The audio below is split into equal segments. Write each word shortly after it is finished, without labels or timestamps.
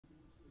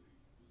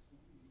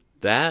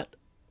That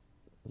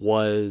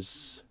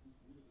was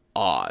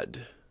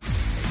odd.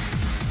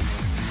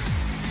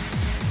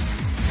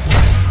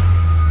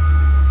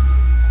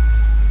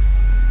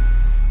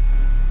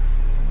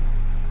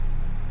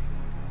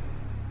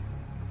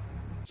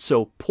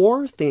 So,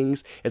 Poor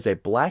Things is a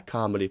black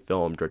comedy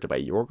film directed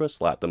by Yorgos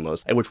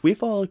Lanthimos, in which we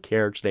follow a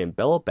character named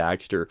Bella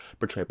Baxter,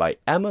 portrayed by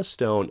Emma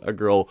Stone, a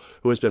girl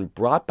who has been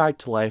brought back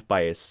to life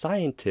by a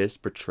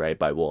scientist, portrayed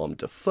by Willem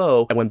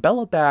Dafoe. And when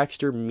Bella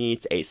Baxter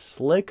meets a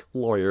slick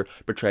lawyer,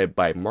 portrayed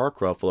by Mark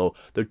Ruffalo,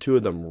 the two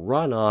of them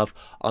run off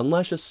on,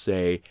 let's just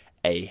say,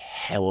 a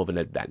hell of an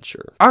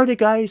adventure. Alrighty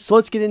guys, so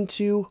let's get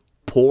into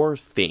Poor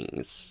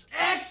Things.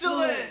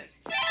 Excellent!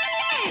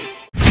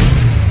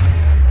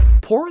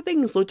 Poor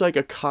Things looked like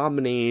a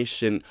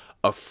combination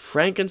of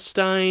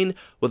Frankenstein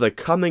with a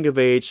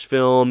coming-of-age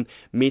film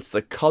meets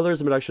the colors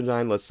and production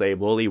design, let's say,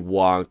 Willy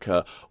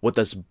Wonka, with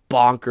this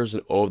bonkers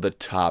and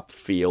over-the-top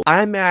feel.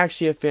 I'm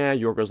actually a fan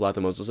of Yorgos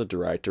Lanthimos as a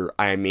director.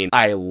 I mean,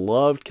 I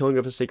loved Killing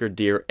of a Sacred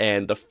Deer,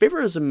 and The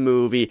Favourite is a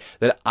movie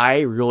that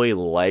I really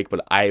like,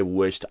 but I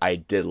wished I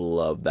did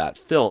love that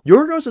film.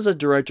 Yorgos is a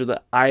director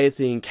that I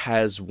think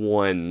has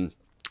one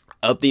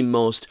of the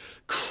most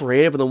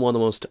creative and one of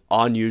the most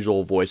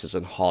unusual voices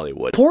in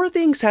Hollywood. Poor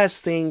Things has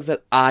things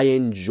that I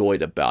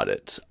enjoyed about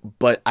it,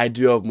 but I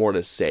do have more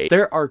to say.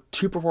 There are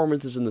two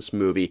performances in this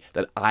movie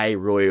that I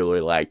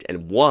really liked,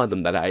 and one of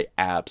them that I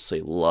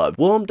absolutely loved.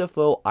 Willem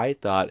Dafoe, I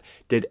thought,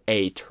 did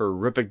a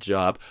terrific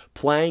job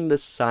playing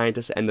this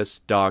scientist and this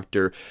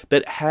doctor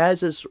that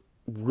has this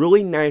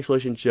really nice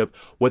relationship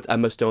with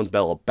Emma Stone's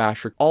Bella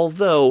Baxter,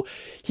 although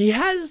he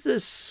has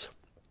this,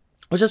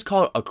 let's just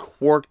call it a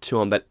quirk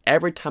to him, that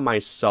every time I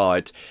saw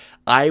it,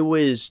 I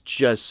was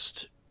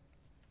just...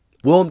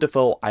 Willem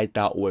Dafoe, I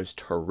thought, was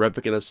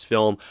terrific in this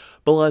film,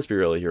 but let's be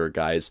real here,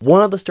 guys.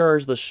 One of the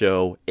stars of the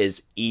show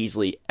is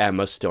easily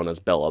Emma Stone as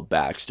Bella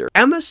Baxter.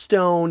 Emma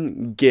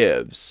Stone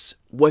gives,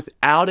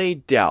 without a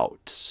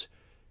doubt,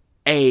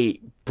 a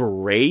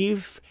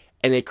brave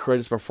and a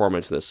courageous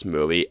performance in this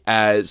movie,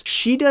 as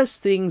she does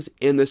things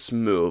in this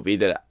movie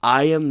that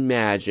I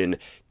imagine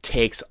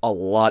takes a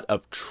lot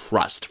of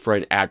trust for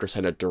an actress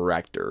and a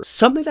director.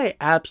 Something that I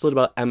absolutely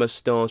love about Emma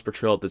Stone's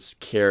portrayal of this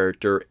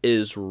character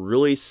is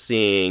really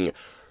seeing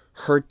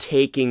her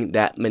taking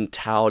that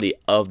mentality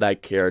of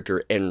that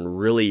character and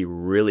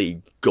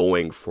really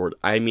going for it.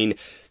 I mean,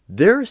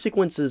 there are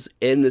sequences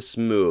in this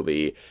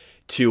movie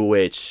to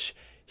which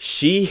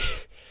she...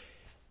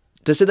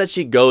 To say that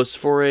she goes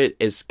for it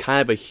is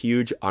kind of a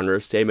huge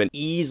understatement.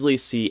 Easily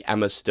see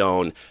Emma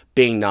Stone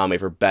being nominated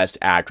for Best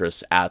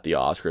Actress at the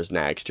Oscars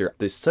next year.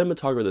 The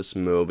cinematography of this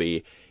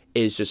movie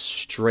is just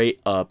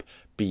straight up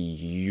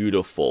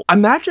beautiful.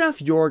 Imagine if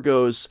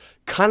Yorgos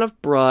kind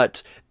of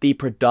brought the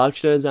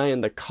production design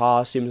and the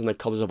costumes and the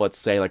colors of, let's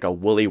say, like a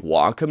Willy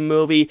Wonka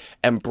movie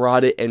and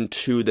brought it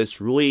into this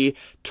really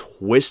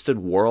twisted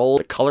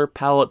world. The color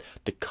palette,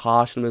 the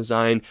costume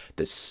design,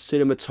 the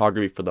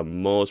cinematography, for the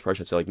most part, I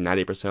should say like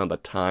 90% of the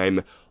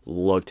time,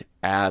 looked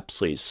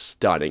absolutely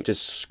stunning.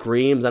 Just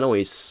screams not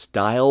only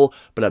style,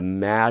 but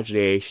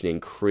imagination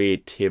and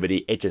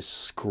creativity. It just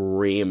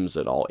screams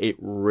it all. It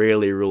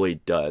really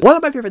does. One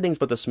of my favorite things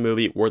about this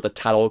movie were the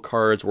title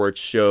cards, where it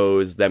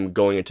shows them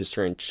going into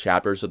certain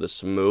chapters of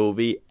this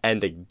movie.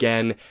 And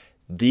again,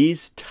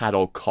 these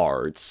title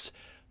cards,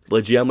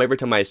 legitimately, every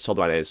time I saw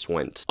them, I just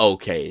went,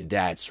 okay,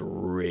 that's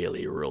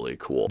really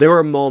cool. There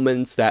were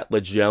moments that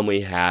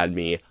legitimately had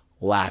me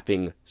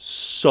laughing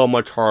so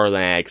much harder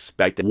than I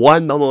expected.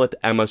 One moment with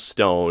Emma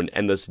Stone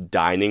in this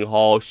dining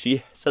hall,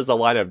 she says a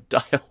line of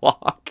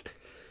dialogue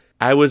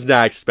I was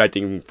not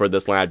expecting for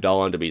this line of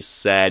dialogue to be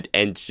said,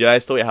 and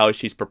just the way how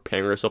she's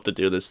preparing herself to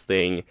do this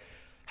thing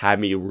had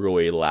me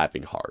really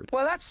laughing hard.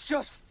 Well, that's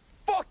just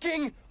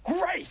fucking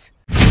great!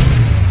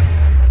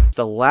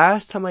 The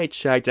last time I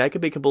checked, and I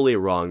could be completely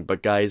wrong,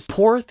 but guys,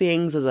 Poor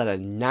Things is at a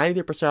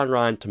 90% on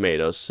Rotten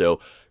Tomatoes, so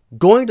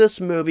going to this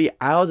movie,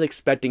 I was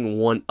expecting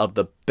one of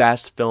the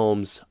best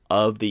films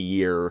of the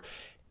year.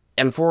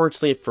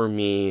 Unfortunately for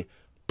me,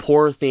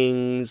 Poor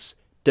Things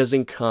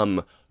doesn't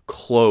come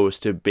close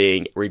to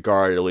being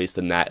regarded, at least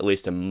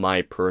in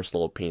my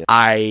personal opinion.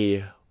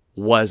 I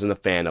wasn't a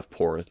fan of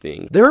Poor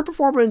Things. There are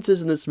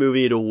performances in this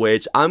movie to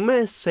which I'm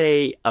going to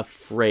say a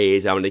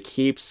phrase, I'm going to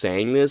keep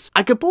saying this.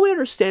 I completely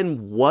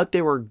understand what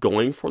they were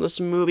going for in this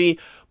movie,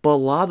 but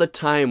a lot of the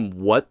time,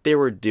 what they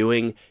were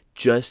doing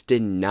just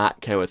did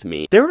not connect with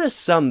me. There were just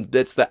some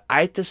bits that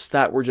I just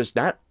thought were just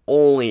not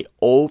only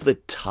over the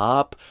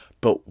top,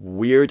 but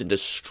weird and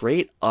just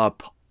straight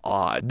up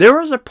odd. There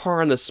was a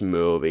part in this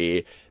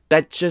movie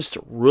that just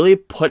really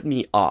put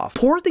me off.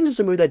 Poor Things is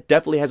a movie that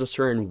definitely has a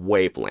certain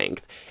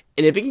wavelength,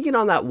 and if you can get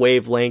on that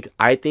wavelength,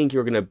 I think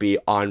you're gonna be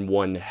on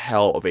one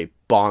hell of a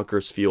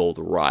bonkers-fueled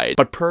ride.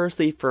 But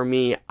personally, for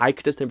me, I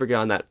could just never get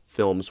on that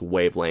film's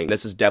wavelength.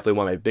 This is definitely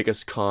one of my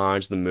biggest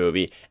cons of the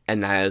movie,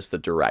 and that is the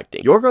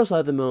directing. Yorgos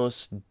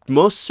Lanthimos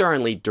most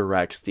certainly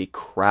directs the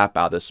crap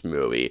out of this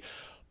movie,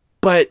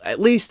 but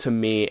at least to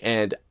me,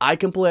 and I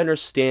completely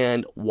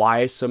understand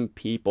why some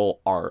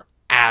people are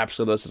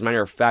absolutely this. As a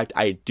matter of fact,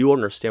 I do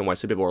understand why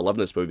some people are loving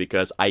this movie,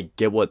 because I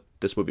get what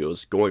this movie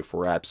was going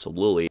for,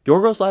 absolutely.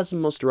 Yorgos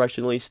Lanthimos'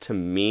 direction, at least to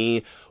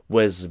me,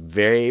 was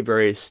very,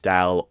 very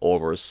style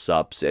over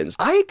substance.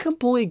 I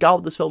completely got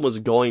what this film was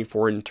going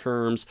for in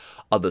terms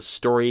of the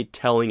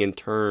storytelling, in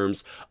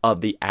terms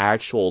of the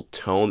actual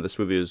tone this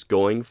movie was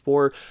going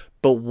for.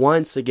 But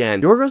once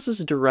again,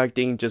 Yorgos'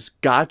 directing just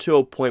got to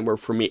a point where,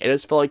 for me, it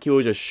just felt like he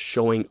was just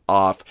showing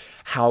off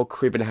how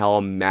creepy and how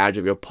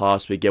magic you could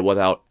possibly get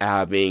without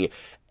having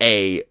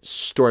a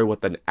story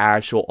with an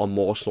actual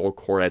emotional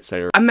core at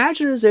center.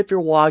 Imagine as if you're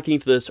walking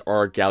through this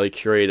art gallery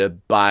curated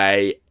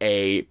by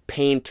a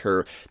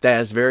painter that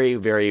is very,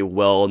 very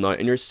well known,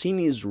 and you're seeing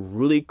these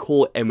really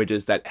cool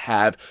images that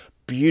have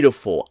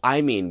beautiful,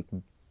 I mean,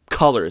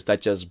 colors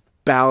that just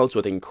balance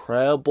with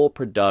incredible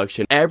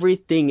production.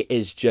 Everything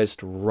is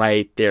just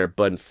right there.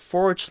 But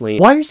unfortunately,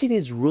 while you're seeing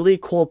these really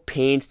cool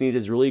paintings,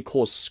 these really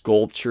cool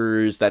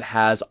sculptures that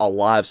has a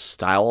lot of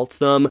style to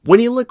them,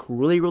 when you look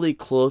really, really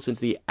close into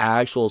the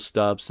actual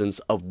substance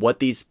of what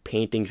these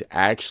paintings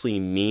actually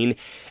mean,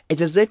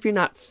 it's as if you're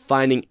not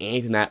finding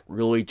anything that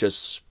really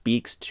just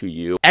speaks to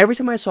you. Every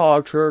time I saw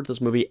a trailer of this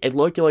movie, it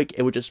looked like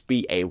it would just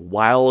be a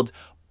wild,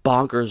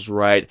 bonkers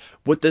ride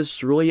with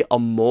this really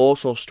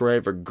emotional story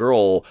of a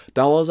girl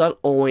that was not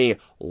only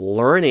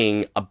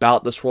learning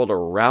about this world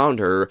around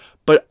her,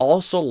 but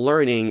also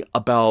learning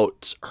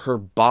about her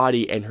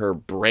body and her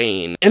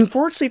brain.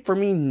 Unfortunately for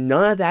me,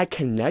 none of that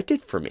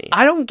connected for me.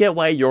 I don't get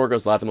why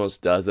Yorgos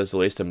Lanthimos does this, at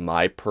least in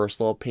my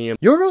personal opinion.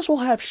 Yorgos will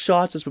have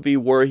shots in this movie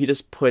where he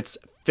just puts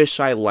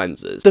fisheye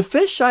lenses. The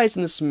fisheyes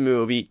in this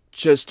movie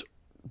just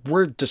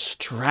were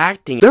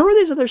distracting. There were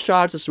these other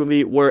shots in this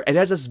movie where it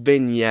has this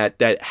vignette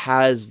that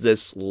has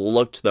this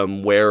look to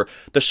them where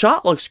the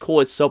shot looks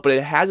cool itself, but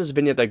it has this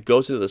vignette that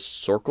goes into the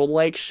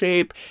circle-like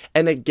shape.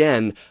 And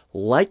again,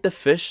 like the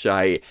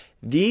fisheye,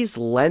 these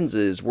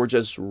lenses were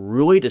just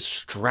really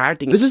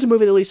distracting. This is a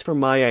movie that, at least for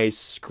my eyes,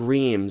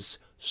 screams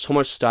so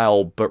much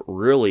style, but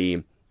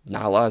really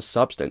not a lot of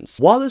substance.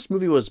 While this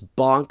movie was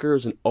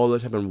bonkers and over the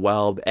top and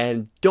wild,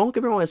 and don't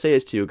get me wrong when I say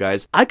this to you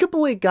guys, I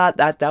completely got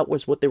that that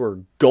was what they were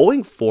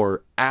going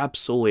for,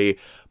 absolutely,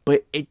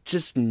 but it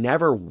just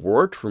never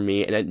worked for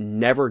me, and it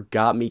never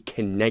got me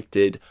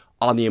connected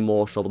on the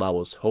emotional level I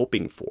was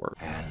hoping for.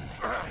 And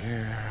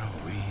here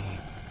we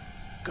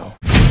go.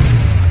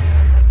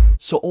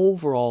 So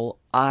overall,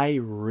 I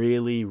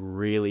really,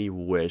 really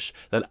wish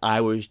that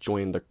I was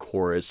joining the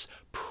chorus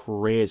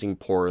praising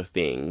Poor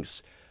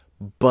Things.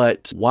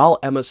 But while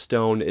Emma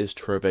Stone is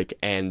terrific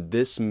and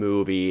this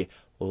movie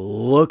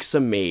looks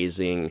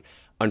amazing,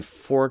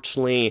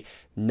 unfortunately,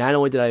 not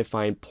only did I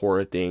find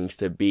Poor Things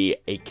to be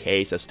a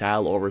case of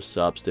style over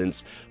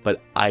substance, but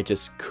I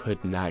just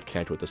could not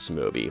connect with this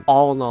movie.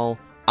 All in all,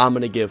 I'm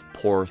gonna give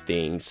Poor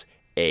Things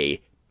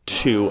a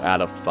 2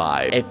 out of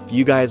 5. If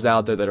you guys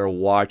out there that are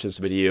watching this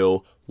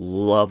video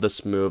love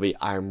this movie,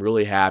 I'm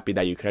really happy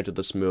that you connected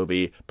with this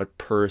movie, but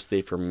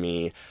personally for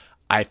me,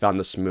 I found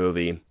this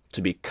movie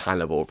to be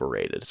kind of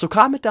overrated. So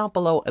comment down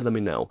below and let me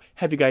know.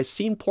 Have you guys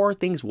seen Poor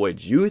Things? What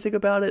did you think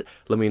about it?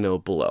 Let me know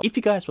below. If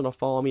you guys want to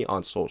follow me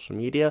on social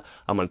media,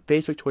 I'm on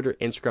Facebook, Twitter,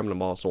 Instagram, and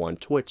I'm also on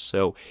Twitch.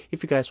 So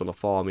if you guys want to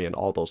follow me on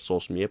all those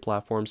social media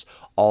platforms,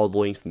 all the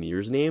links and the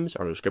usernames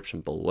are in the description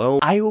below.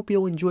 I hope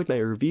you enjoyed my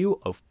review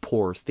of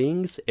Poor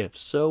Things. If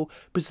so,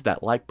 please hit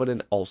that like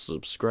button, also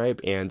subscribe,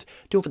 and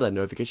don't forget that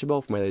notification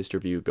bell for my latest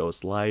review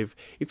goes live.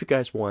 If you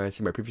guys want to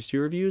see my previous 2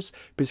 reviews,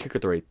 please click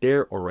it right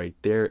there or right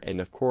there.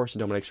 And of course,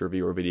 until my next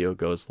review or video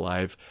goes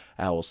live,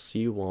 I will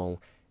see you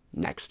all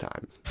next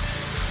time.